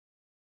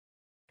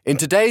In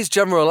today's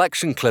general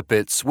election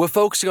clippets, we're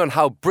focusing on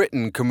how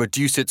Britain can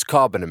reduce its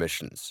carbon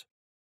emissions.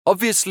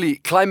 Obviously,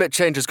 climate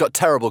change has got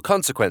terrible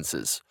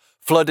consequences: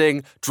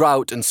 flooding,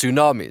 drought, and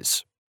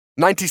tsunamis.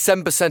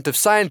 97% of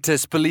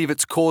scientists believe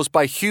it's caused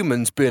by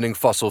humans burning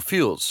fossil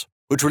fuels,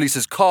 which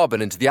releases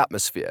carbon into the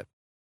atmosphere.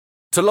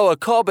 To lower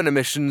carbon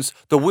emissions,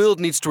 the world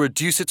needs to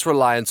reduce its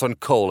reliance on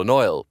coal and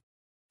oil.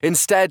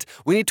 Instead,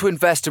 we need to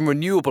invest in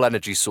renewable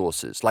energy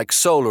sources like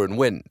solar and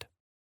wind.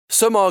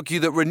 Some argue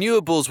that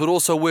renewables would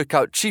also work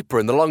out cheaper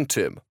in the long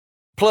term.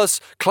 Plus,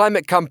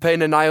 climate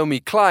campaigner Naomi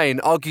Klein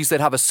argues they'd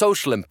have a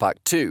social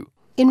impact too.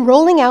 In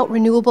rolling out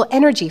renewable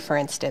energy, for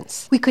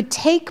instance, we could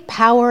take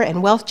power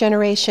and wealth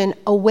generation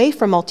away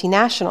from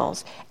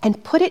multinationals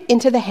and put it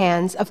into the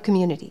hands of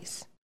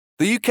communities.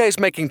 The UK is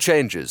making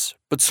changes,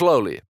 but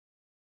slowly.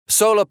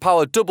 Solar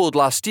power doubled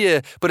last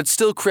year, but it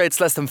still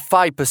creates less than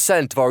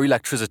 5% of our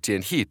electricity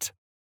and heat.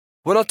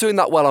 We're not doing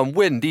that well on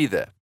wind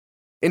either.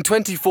 In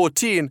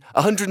 2014,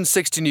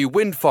 160 new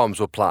wind farms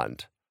were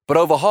planned, but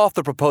over half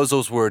the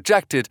proposals were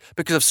rejected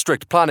because of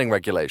strict planning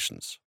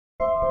regulations.